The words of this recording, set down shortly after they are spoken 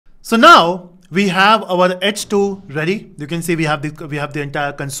So now we have our H2 ready. You can see we have the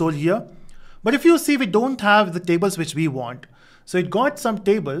entire console here. But if you see, we don't have the tables which we want. So it got some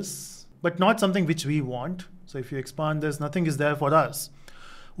tables, but not something which we want. So if you expand this, nothing is there for us.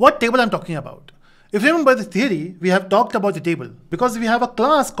 What table I'm talking about? If you remember the theory, we have talked about the table because we have a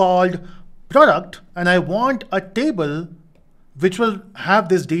class called product, and I want a table which will have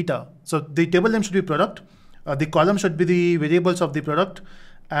this data. So the table name should be product. The column should be the variables of the product,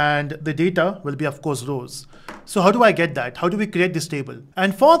 and the data will be, of course, rows. So how do I get that? How do we create this table?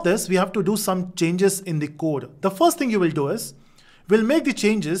 And for this, we have to do some changes in the code. The first thing you will do is we'll make the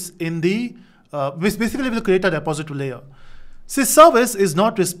changes in the, basically we'll create a repository layer. See, service is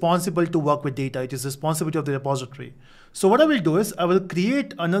not responsible to work with data. It is responsibility of the repository. So what I will do is I will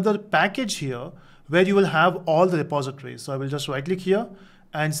create another package here where you will have all the repositories. So I will just right click here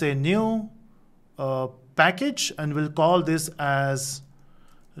and say new package, and we'll call this as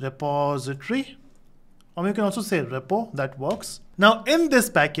repository, or you can also say repo, that works. Now in this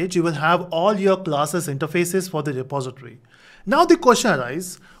package, you will have all your classes interfaces for the repository. Now the question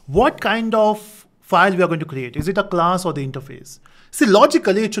arises, what kind of file we are going to create? Is it a class or the interface? See,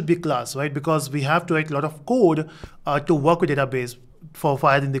 logically it should be class, right? Because we have to write a lot of code to work with database for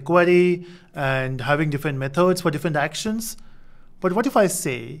firing the query and having different methods for different actions. But what if I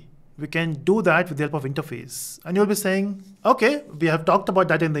say we can do that with the help of interface? And you'll be saying, okay, we have talked about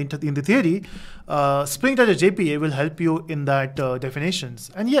that in the theory. Spring Data JPA will help you in that definitions.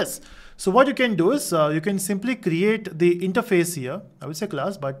 And yes, so what you can do is you can simply create the interface here. I will say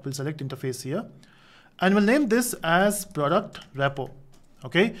class, but we'll select interface here. And we'll name this as product repo.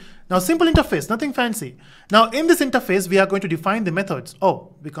 Okay, now simple interface, nothing fancy. Now in this interface, we are going to define the methods.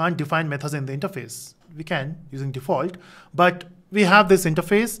 Oh, we can't define methods in the interface. We can using default, but we have this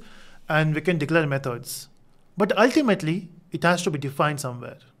interface and we can declare methods. But ultimately, it has to be defined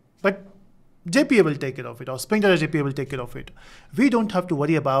somewhere. But JPA will take care of it, or Spring Data JPA will take care of it. We don't have to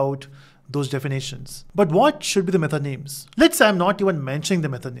worry about those definitions. But what should be the method names? Let's say I'm not even mentioning the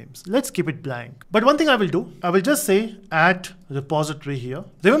method names. Let's keep it blank. But one thing I will do, I will just say add repository here.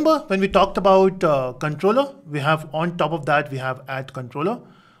 Remember when we talked about controller, we have on top of that, we have add controller.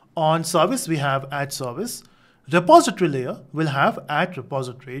 On service, we have add service. Repository layer will have add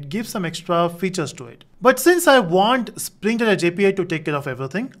repository. It gives some extra features to it. But since I want Spring Data JPA to take care of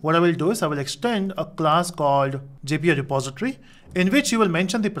everything, what I will do is I will extend a class called JPA_repository, in which you will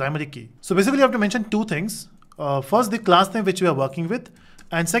mention the primary key. So basically you have to mention two things. First, the class name which we are working with,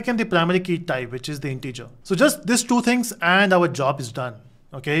 and second, the primary key type, which is the integer. So just these two things and our job is done.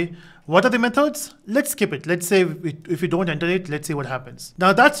 Okay, what are the methods? Let's skip it. Let's say if we don't enter it, let's see what happens.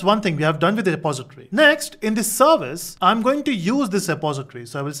 Now that's one thing we have done with the repository. Next, in this service, I'm going to use this repository.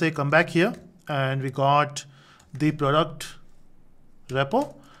 So I will say come back here, and we got the product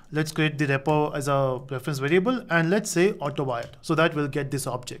repo. Let's create the repo as a reference variable, and let's say auto-wired. So that will get this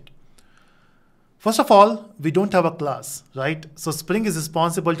object. First of all, we don't have a class, right? So Spring is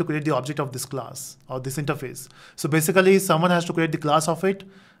responsible to create the object of this class or this interface. So basically someone has to create the class of it,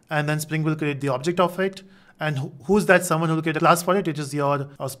 and then Spring will create the object of it. And who's that someone who will create a class for it? It is your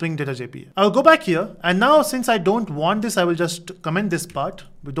Spring Data JPA. I'll go back here, and now since I don't want this, I will just comment this part.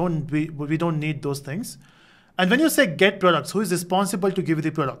 We don't need those things. And when you say get products, who is responsible to give you the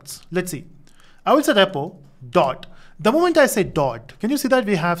products? Let's see. I will say repo dot. The moment I say dot, can you see that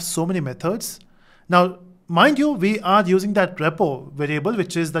we have so many methods? Now, mind you, we are using that repo variable,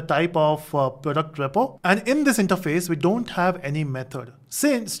 which is the type of product repo. And in this interface, we don't have any method.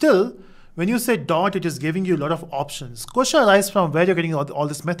 Still, when you say dot, it is giving you a lot of options. Question arises from where you're getting all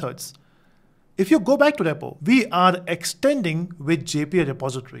these methods. If you go back to repo, we are extending with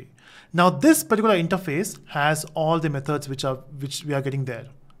JPA_repository. Now, this particular interface has all the methods which we are getting there,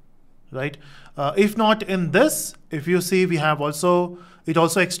 right? If not in this, if you see, we have also, it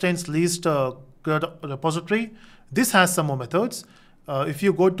also extends list repository. This has some more methods. If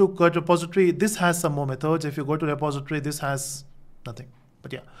you go to CRUD repository, this has some more methods. If you go to repository, this has nothing.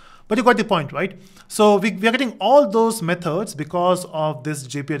 But yeah, but you got the point, right? So we are getting all those methods because of this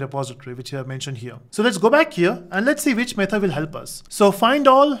JPA repository, which I have mentioned here. So let's go back here and let's see which method will help us. So find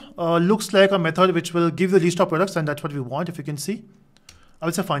all looks like a method which will give the list of products, and that's what we want. If you can see, I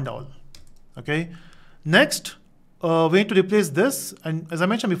will say find all. Okay. Next, we need to replace this, and as I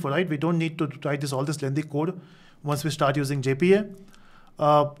mentioned before, right, we don't need to write all this lengthy code once we start using JPA.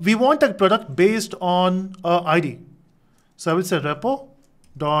 We want a product based on ID. So I will say repo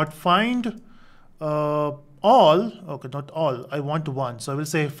dot find all. Okay, not all. I want one. So I will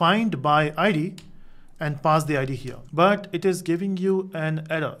say find by ID and pass the ID here. But it is giving you an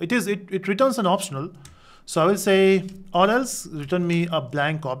error. It returns an optional. So I will say, or else return me a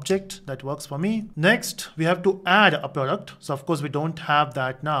blank object. That works for me. Next, we have to add a product. So of course we don't have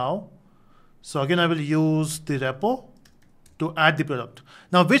that now. So again, I will use the repo to add the product.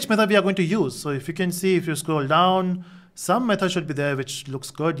 Now, which method we are going to use? So if you can see, if you scroll down, some method should be there, which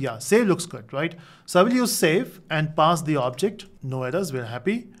looks good. Yeah, save looks good, right? So I will use save and pass the object. No errors, we're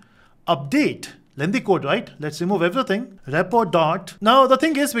happy. Update, lengthy code, right? Let's remove everything. Repo dot. Now the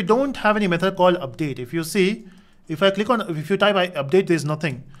thing is, we don't have any method called update. If you see, if I click on, if you type update, there's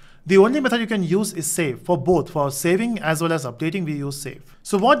nothing. The only method you can use is save. For both, for saving as well as updating, we use save.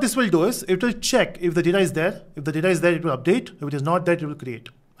 So what this will do is, it will check if the data is there. If the data is there, it will update. If it is not there, it will create.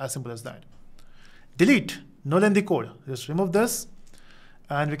 As simple as that. Delete, no lengthy code. Just remove this.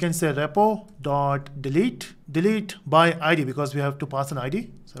 And we can say repo dot delete. Delete by ID, because we have to pass an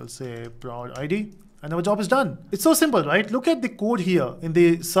ID. So I'll say prod ID. And our job is done. It's so simple, right? Look at the code here in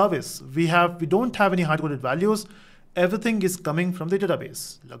the service. We don't have any hard-coded values. Everything is coming from the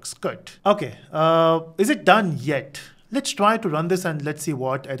database. Looks good. Okay, is it done yet? Let's try to run this and let's see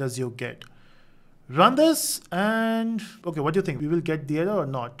what errors you get. Run this and, okay, what do you think? We will get the error or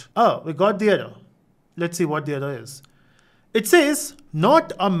not? Oh, we got the error. Let's see what the error is. It says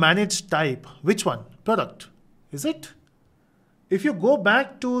not a managed type. Which one? Product. Is it? If you go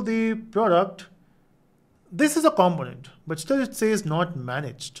back to the product, this is a component, but still it says not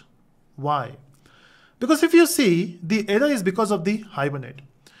managed. Why? Because if you see, the error is because of the Hibernate.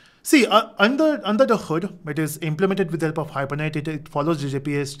 See, under the hood, it is implemented with the help of Hibernate. It follows the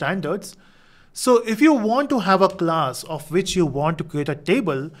JPA standards. So if you want to have a class of which you want to create a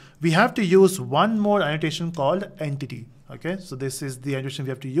table, we have to use one more annotation called entity. Okay, so this is the annotation we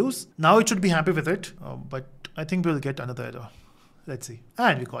have to use. Now it should be happy with it, but I think we'll get another error. Let's see.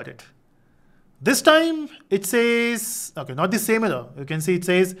 And we got it. This time it says, okay, not the same error. You can see it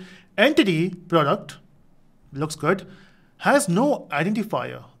says entity product. Looks good, has no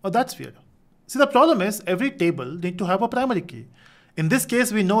identifier. Oh, that's weird. See, the problem is every table needs to have a primary key. In this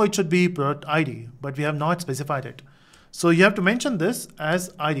case, we know it should be product ID, but we have not specified it. So you have to mention this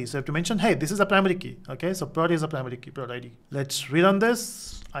as ID. So you have to mention, hey, this is a primary key. Okay, so product is a primary key, product ID. Let's rerun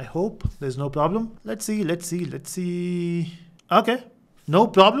this. I hope there's no problem. Let's see. Okay, no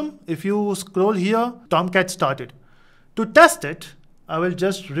problem. If you scroll here, Tomcat started. To test it, I will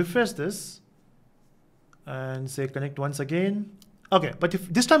just refresh this and say connect once again. Okay, but if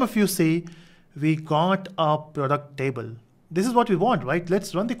this time if you see, we got a product table. This is what we want, right?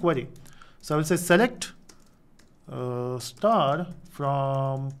 Let's run the query. So I will say select star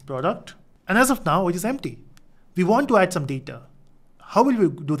from product. And as of now, it is empty. We want to add some data. How will we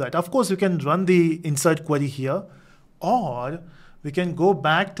do that? Of course, we can run the insert query here, or we can go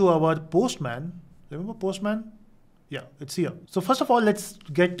back to our Postman. Remember Postman? Yeah, it's here. So first of all, let's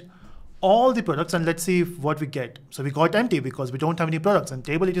get all the products and let's see what we get. So we got empty because we don't have any products, and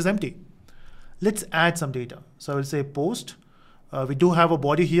table it is empty. Let's add some data. So I will say post. We do have a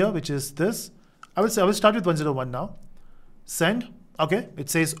body here, which is this. I will start with 101 now. Send. Okay, it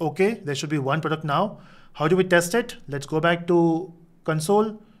says okay. There should be one product now. How do we test it? Let's go back to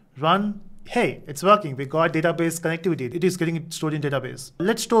console, run. Hey, it's working. We got database connectivity. It is getting it stored in database.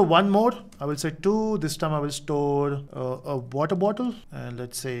 Let's store one more. I will say 2. This time I will store a water bottle, and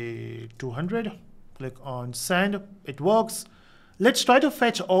let's say 200. Click on send. It works. Let's try to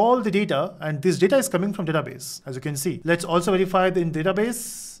fetch all the data, and this data is coming from database, as you can see. Let's also verify it in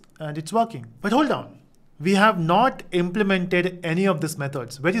database, and it's working. But hold on. We have not implemented any of these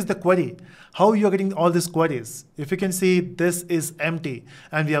methods. Where is the query? How you are getting all these queries? If you can see, this is empty,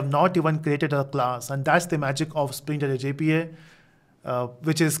 and we have not even created a class. And that's the magic of Spring Data JPA,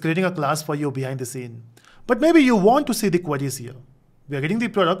 which is creating a class for you behind the scene. But maybe you want to see the queries here. We are getting the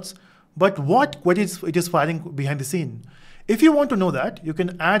products, but what queries it is firing behind the scene? If you want to know that, you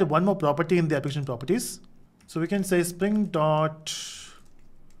can add one more property in the application properties. So we can say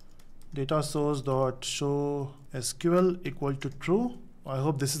spring.data source.show SQL equal to true. I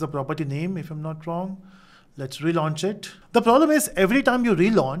hope this is the property name if I'm not wrong. Let's relaunch it. The problem is every time you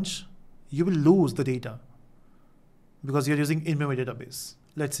relaunch, you will lose the data because you're using in-memory database.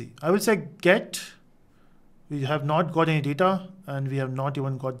 Let's see. I will say get. We have not got any data, and we have not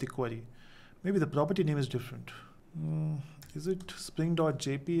even got the query. Maybe the property name is different. Is it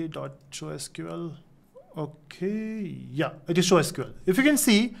spring.jpa.showSQL? Okay, yeah, it is showSQL. If you can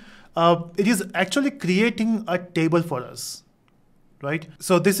see, it is actually creating a table for us, right?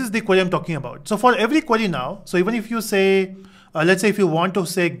 So this is the query I'm talking about. So for every query now, so even if you say, let's say if you want to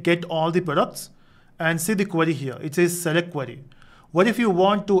say get all the products and see the query here, it says select query. What if you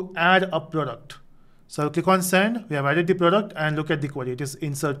want to add a product? So click on send, we have added the product, and look at the query, it is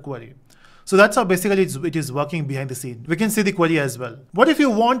insert query. So that's how basically it is working behind the scene. We can see the query as well. What if you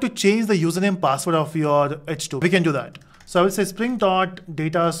want to change the username password of your H2? We can do that. So I will say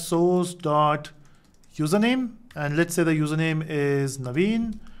spring.dataSource.username, and let's say the username is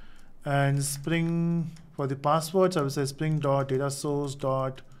Naveen, and spring for the passwords, I will say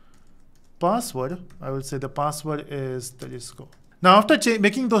spring.dataSource.password. I will say the password is Telusko. Now after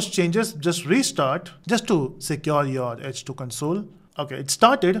making those changes, just restart just to secure your H2 console. Okay, it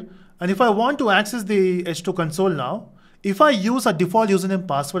started. And if I want to access the H2 console now, if I use a default username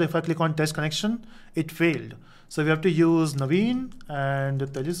password, if I click on test connection, it failed. So we have to use Naveen and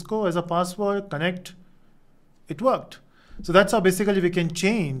Telusko as a password, connect, it worked. So that's how basically we can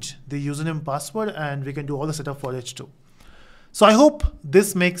change the username password and we can do all the setup for H2. So I hope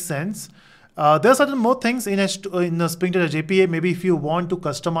this makes sense. There are certain more things in H2, in Spring Data JPA. Maybe if you want to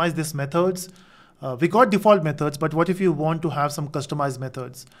customize these methods, we got default methods, but what if you want to have some customized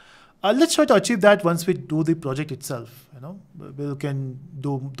methods? Let's try to achieve that once we do the project itself. We can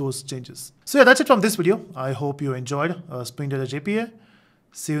do those changes. So yeah, that's it from this video. I hope you enjoyed Spring Data JPA.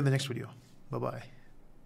 See you in the next video. Bye-bye.